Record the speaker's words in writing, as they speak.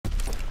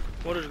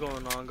What is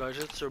going on, guys?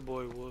 It's your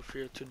boy Wolf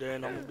here today,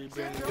 and I'm gonna be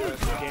bringing you guys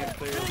the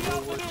gameplay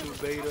of World War II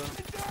beta.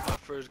 My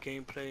first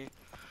gameplay.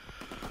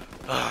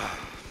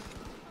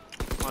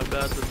 My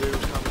bad, the video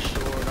was kind of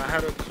short. I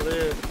had a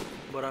clip,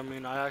 but I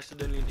mean, I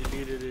accidentally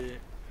deleted it,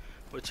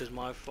 which is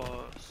my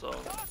fault. So,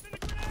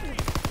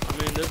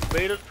 I mean, this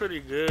beta's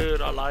pretty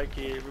good. I like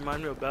it. It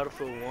reminds me of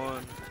Battlefield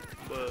 1,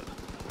 but it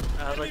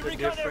has like a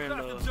different.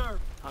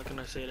 How can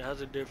I say it? It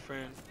has a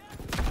different,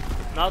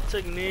 not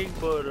technique,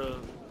 but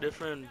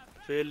different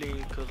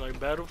feeling, because like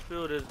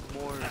Battlefield is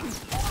more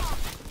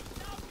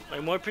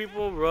like more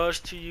people rush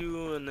to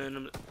you, and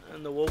then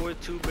in the World War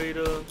II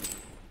beta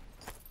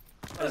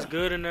it's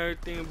good and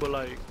everything, but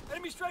like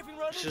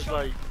it's just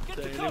like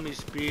the enemy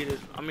speed is,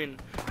 I mean,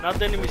 not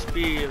the enemy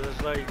speed,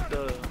 it's like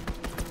the,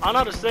 I don't know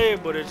how to say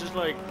it, but it's just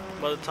like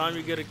by the time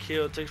you get a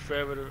kill it takes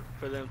forever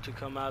for them to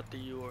come after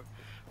you, or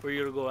for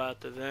you to go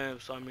after them.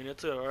 So I mean,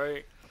 it's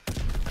alright,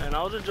 and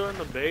I was enjoying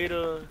the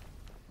beta.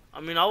 I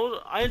mean,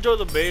 I enjoy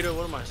the beta.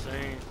 What am I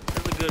saying?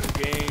 It's a good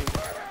game.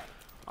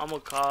 I'm a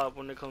cop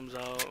when it comes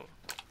out.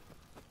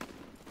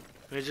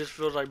 It just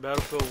feels like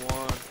Battlefield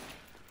 1.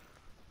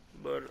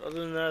 But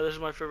other than that, this is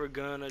my favorite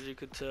gun, as you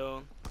could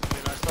tell. I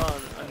mean, I saw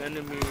an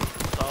enemy,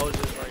 so I was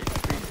just like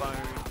free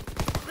firing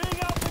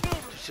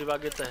to see if I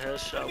get the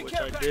headshot, which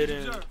I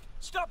didn't.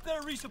 Stop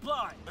there,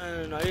 resupply.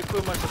 And I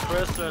equipped my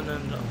suppressor, and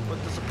then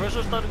but the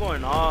suppressor started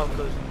going off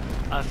because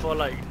I felt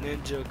like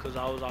ninja because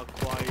I was all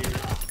quiet.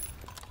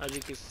 As you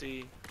can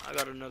see, I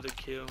got another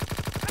kill.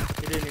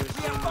 He didn't even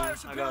see me.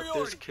 I got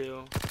this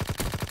kill.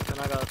 Then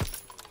I got,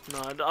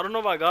 no, I don't know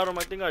if I got him.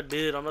 I think I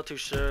did. I'm not too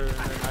sure. And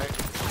then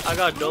I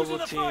got double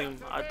team.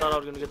 I thought I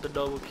was gonna get the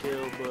double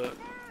kill, but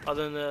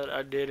other than that,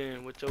 I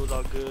didn't, which was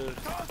all good.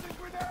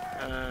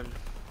 And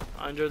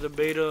I enjoyed the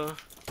beta.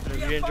 And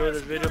if you enjoyed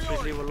this video,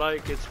 please leave a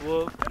like. It's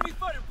Wolf,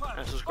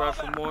 and subscribe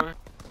for more.